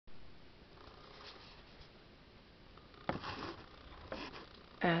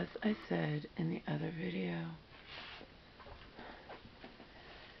As I said in the other video,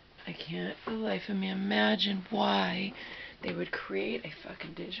 I can't for the life of me imagine why they would create a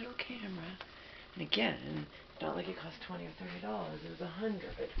fucking digital camera. And again, it's not like it cost $20 or $30. It was $100.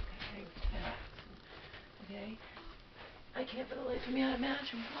 Okay? I can't for the life of me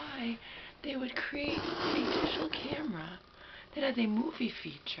imagine why they would create a digital camera that has a movie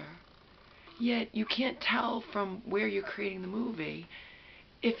feature. Yet you can't tell from where you're creating the movie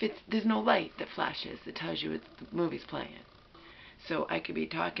if there's no light that flashes that tells you the movie's playing. So I could be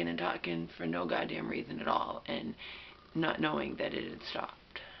talking and talking for no goddamn reason at all and not knowing that it had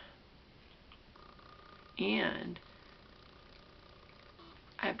stopped. And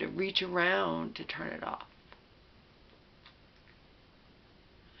I have to reach around to turn it off.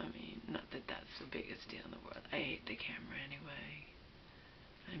 I mean, not that that's the biggest deal in the world. I hate the camera anyway.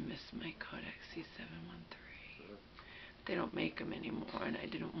 I miss my Kodak C713. They don't make them anymore, and I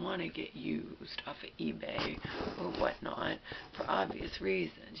didn't want to get used off of eBay or whatnot for obvious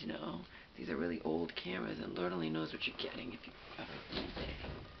reasons, you know. These are really old cameras, and Lord only knows what you're getting if you go off of eBay.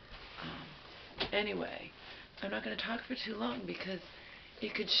 Anyway, I'm not going to talk for too long because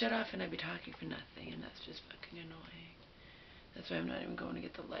it could shut off and I'd be talking for nothing, and that's just fucking annoying. That's why I'm not even going to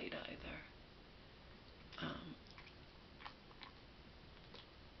get the light either.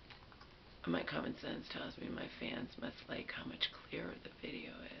 My common sense tells me my fans must like how much clearer the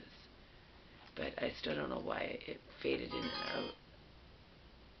video is. But I still don't know why it faded in and out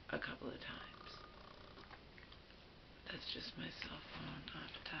a couple of times. That's just my cell phone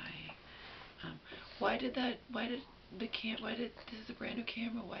off dying. Why did this is a brand new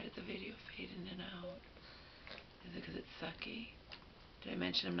camera, why did the video fade in and out? Is it because it's sucky? Did I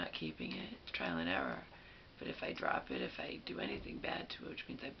mention I'm not keeping it? It's trial and error. But if I drop it, if I do anything bad to it, which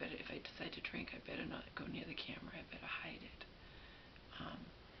means if I decide to drink, I better not go near the camera. I better hide it. I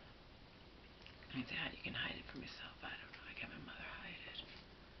say how you can hide it from yourself. I don't know. I got my mother hide it.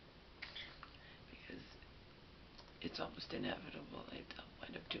 Because it's almost inevitable. I'll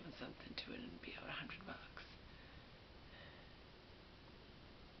wind up doing something to it and be out $100.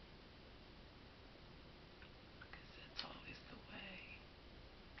 Because that's always the way.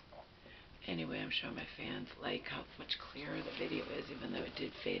 Anyway, I'm sure my fans like how much clearer the video is, even though it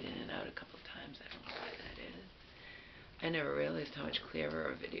did fade in and out a couple of times. I don't know why that is. I never realized how much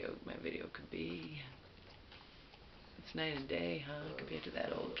clearer my video could be. It's night and day, huh, compared to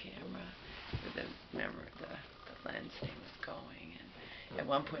that old camera where the lens thing was going. And at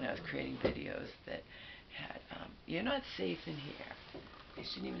one point I was creating videos that had, you're not safe in here. I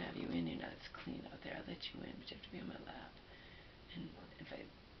shouldn't even have you in here now. It's clean out there. I'll let you in, but you have to be on my lap. And if I,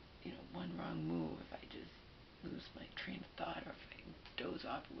 one wrong move, if I just lose my train of thought or if I doze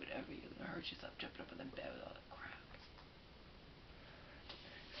off or whatever, you're going to hurt yourself jumping up in the bed with all that crap.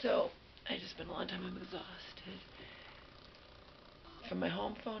 So, I just spent a long time, I'm exhausted. From my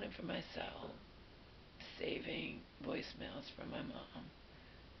home phone and from my cell, saving voicemails from my mom,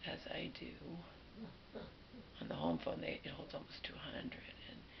 as I do. On the home phone, it holds almost 200,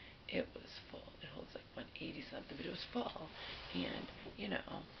 and it was full. It holds like 180 something, but it was full. And,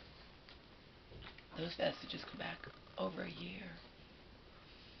 those messages go back over a year.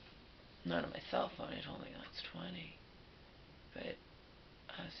 Not on my cell phone, it only holds 20. But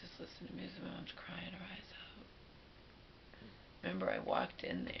I was just listening to music. My mom's crying her eyes out. Remember, I walked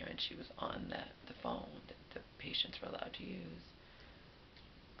in there and she was on the phone that the patients were allowed to use,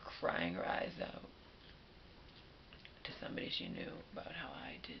 crying her eyes out to somebody she knew about how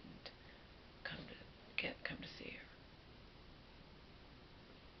I didn't come to see her.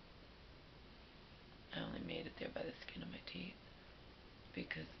 I only made it there by the skin of my teeth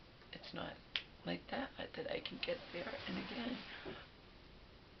because it's not like that I can get there. And again,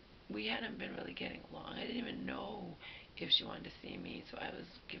 we hadn't been really getting along. I didn't even know if she wanted to see me, so I was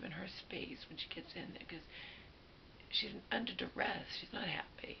giving her space when she gets in there because she's under duress. She's not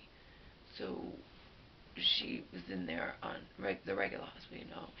happy. So she was in there on the regular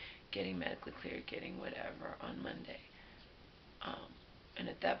hospital, getting medically cleared, getting whatever on Monday. And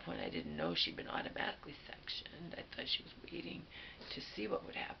at that point, I didn't know she'd been automatically sectioned. I thought she was waiting to see what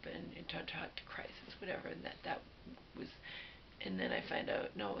would happen and to talk to crisis, whatever. And that was, and then I find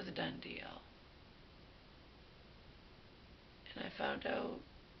out, no, it was a done deal. And I found out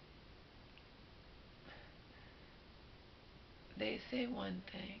they say one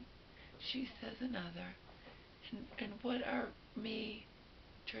thing, she says another. And what are me,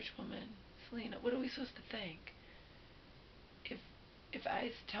 church woman, Selena, what are we supposed to think? If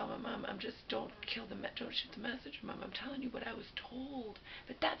I tell my mom, don't shoot the messenger, Mom, I'm telling you what I was told.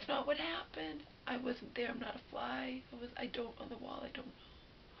 But that's not what happened. I wasn't there, I'm not a fly. I don't on the wall, I don't know.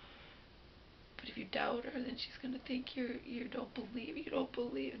 But if you doubt her, then she's gonna think you don't believe. You don't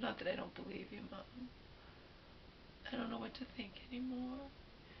believe. Not that I don't believe you, Mom. I don't know what to think anymore.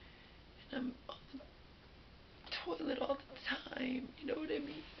 And I'm on the toilet all the time. You know what I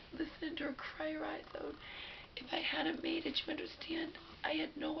mean? Listening to her cry her eyes out. If I hadn't made it, you understand? I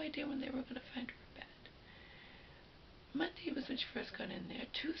had no idea when they were gonna find her bed. Monday was when she first got in there.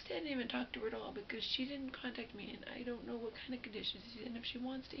 Tuesday I didn't even talk to her at all because she didn't contact me, and I don't know what kind of conditions she's in. If she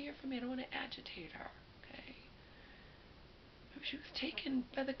wants to hear from me, I don't want to agitate her, okay? If she was taken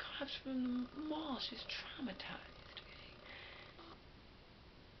by the cops from the mall, she's traumatized, okay?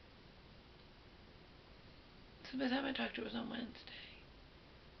 So by the time I talked to her, it was on Wednesday.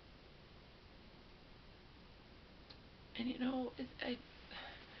 And you know, I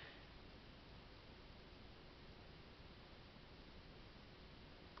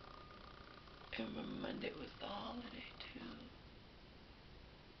remember Monday was the holiday, too.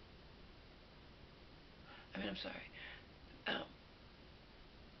 I'm sorry.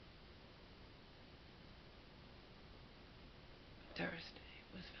 Thursday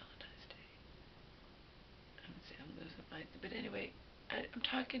was Valentine's Day. I'm losing my... But anyway, I'm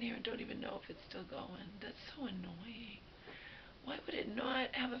talking here and don't even know if it's still going. That's so annoying. Why would it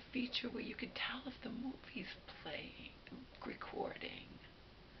not have a feature where you could tell if the movie's playing, recording?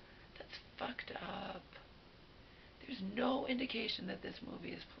 That's fucked up. There's no indication that this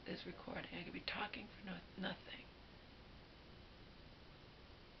movie is recording. I could be talking for nothing.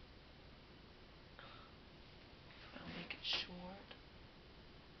 I'll make it short.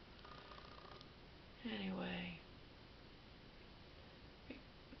 Anyway,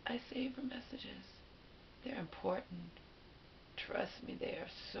 I save her messages. They're important. Trust me, they are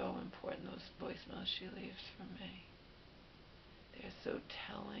so important, those voicemails she leaves for me. They're so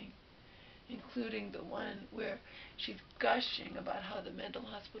telling, including the one where she's gushing about how the mental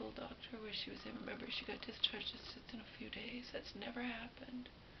hospital doctor where she was in, remember, she got discharged just in a few days. That's never happened.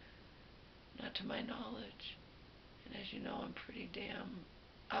 Not to my knowledge. And as you know, I'm pretty damn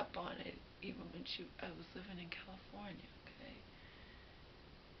up on it, even when I was living in California, okay?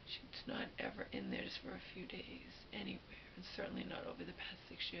 She's not ever in there just for a few days anywhere, and certainly not over the past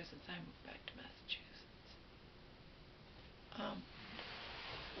 6 years since I moved back to Massachusetts.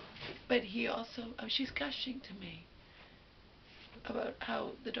 But he also, she's gushing to me about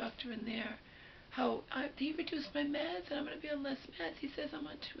how the doctor in there, how he reduced my meds and I'm going to be on less meds. He says I'm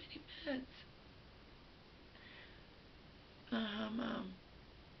on too many meds. Mom,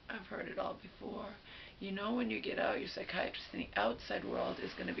 I've heard it all before. You know, when you get out, your psychiatrist in the outside world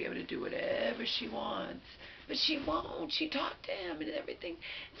is going to be able to do whatever she wants. But she won't. She talked to him and everything.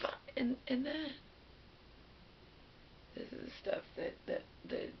 And then, this is the stuff that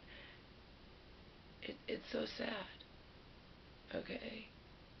it's so sad. Okay?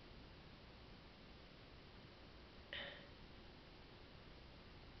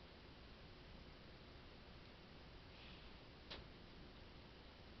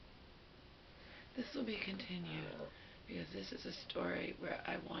 This will be continued because this is a story where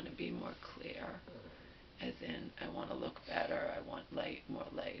I want to be more clear. As in, I want to look better. I want more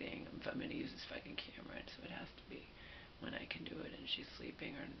lighting. If I'm going to use this fucking camera, so it has to be when I can do it and she's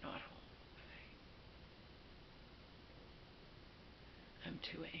sleeping or not home. Okay? I'm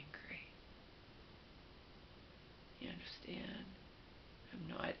too angry. You understand? I'm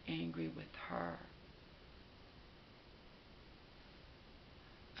not angry with her.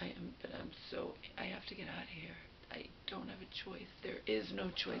 I have to get out of here. I don't have a choice. There is no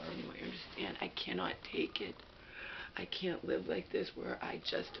choice anymore. You understand? I cannot take it. I can't live like this where I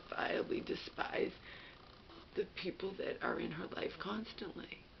justifiably despise the people that are in her life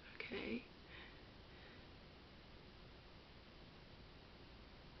constantly. Okay?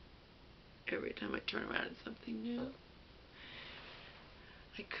 Every time I turn around, it's something new.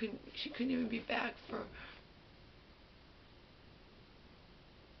 She couldn't even be back for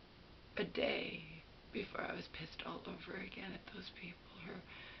a day before I was pissed all over again at those people. Her,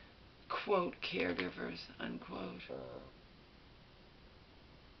 quote, caregivers, unquote.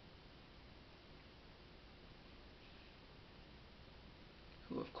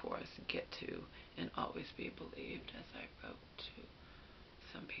 Who, of course, get to and always be believed, as I wrote to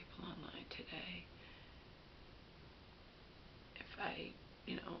some people online today.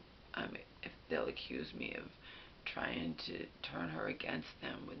 If they'll accuse me of trying to turn her against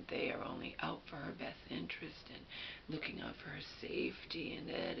them when they are only out for her best interest and looking out for her safety and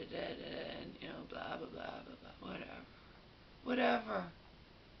and blah, blah, blah, blah, blah, whatever.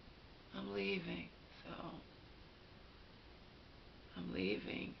 I'm leaving, so I'm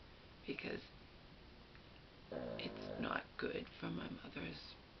leaving because it's not good for my mother's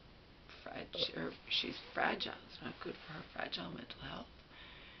she's fragile. It's not good for her fragile mental health.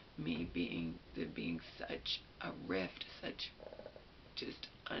 Me being such a rift, such just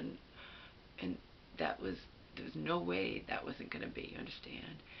and there was no way that wasn't going to be, you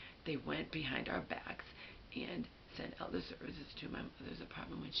understand? They went behind our backs and sent elder services to my mother's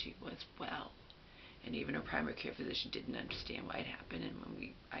apartment when she was well. And even her primary care physician didn't understand why it happened. And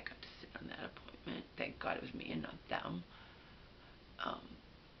when I got to sit on that appointment, thank God it was me and not them.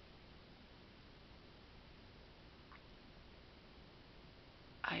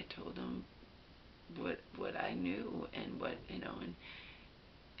 I told him what I knew and what,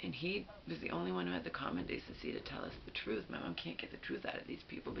 and he was the only one who had the common decency to tell us the truth. My mom can't get the truth out of these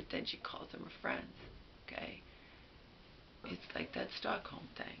people, but then she calls them her friends, okay? It's like that Stockholm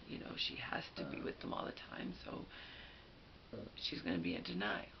thing, she has to be with them all the time, so she's going to be in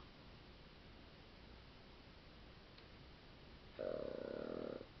denial.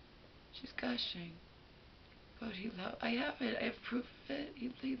 She's gushing. But I have it. I have proof of it.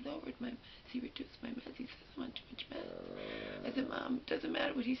 He lowered my meds. He reduced my meds. He says I'm on too much meds. I said, Mom, it doesn't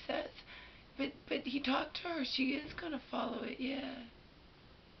matter what he says. But he talked to her. She is going to follow it, yeah.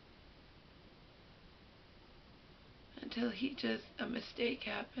 Until a mistake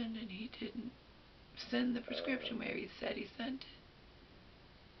happened and he didn't send the prescription where he said he sent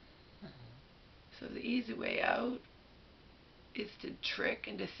it. So the easy way out is to trick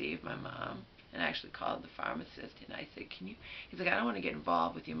and deceive my mom. And I actually called the pharmacist and I said, he's like, I don't want to get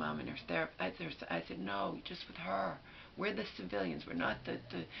involved with your mom and her therapist. I said, no, just with her. We're the civilians. We're not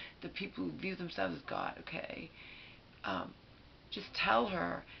the people who view themselves as God, okay? Just tell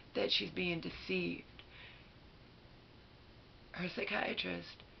her that she's being deceived. Her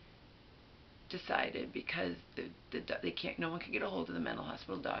psychiatrist decided, because no one could get a hold of the mental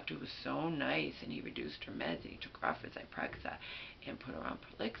hospital doctor, who was so nice, and he reduced her meds and he took her off of Zyprexa and put her on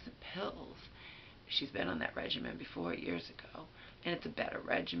Prolixin pills. She's been on that regimen before years ago, and it's a better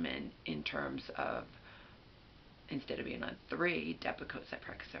regimen in terms of, instead of being on 3, Depakote,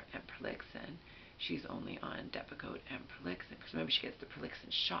 Zyprexa, and Prolixin, she's only on Depakote and Prolixin, because remember, she gets the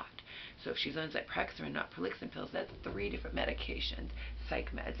Prolixin shot. So if she's on Zyprexa and not Prolixin pills, that's 3 different medications,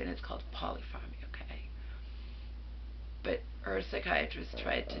 psych meds, and it's called polypharmacy, okay? But her psychiatrist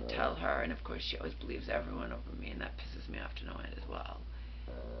tried to tell her, and of course she always believes everyone over me, and that pisses me off to no end as well,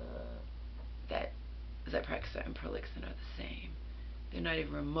 that Zyprexa and Prolixin are the same. They're not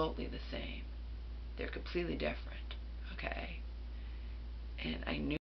even remotely the same. They're completely different, okay? And I knew